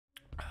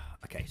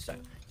Okay, so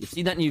you've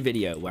seen that new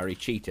video where he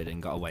cheated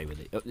and got away with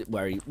it,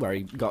 where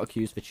he got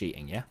accused for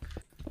cheating, yeah?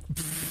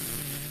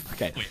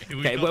 Okay.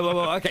 Okay. Wait.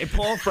 Okay.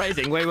 Poor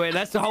phrasing. Wait.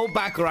 Let's hold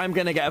back, or I'm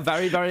gonna get a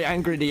very, very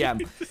angry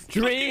DM.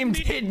 Dream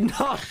did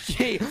not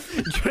cheat.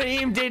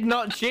 Dream did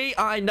not cheat.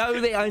 I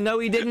know that. I know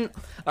he didn't.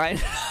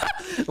 Wait.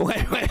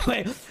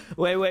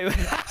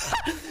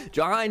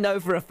 I know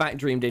for a fact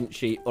Dream didn't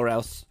cheat, or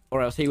else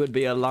he would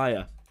be a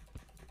liar.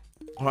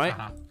 All right.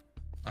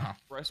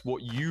 Express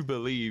what you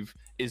believe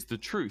is the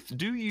truth.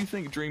 Do you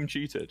think Dream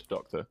cheated,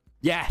 Doctor?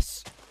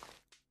 Yes.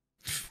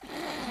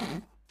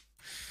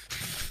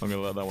 I'm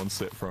gonna let that one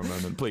sit for a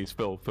moment. Please,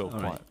 Phil, quiet.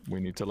 Right.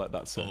 We need to let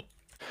that sit.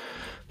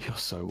 You're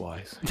so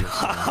wise.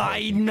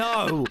 I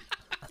know.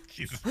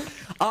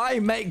 I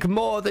make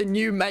more than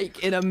you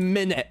make in a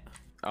minute.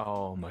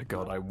 Oh my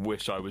god, I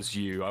wish I was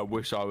you. I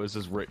wish I was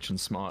as rich and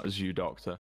smart as you, Doctor.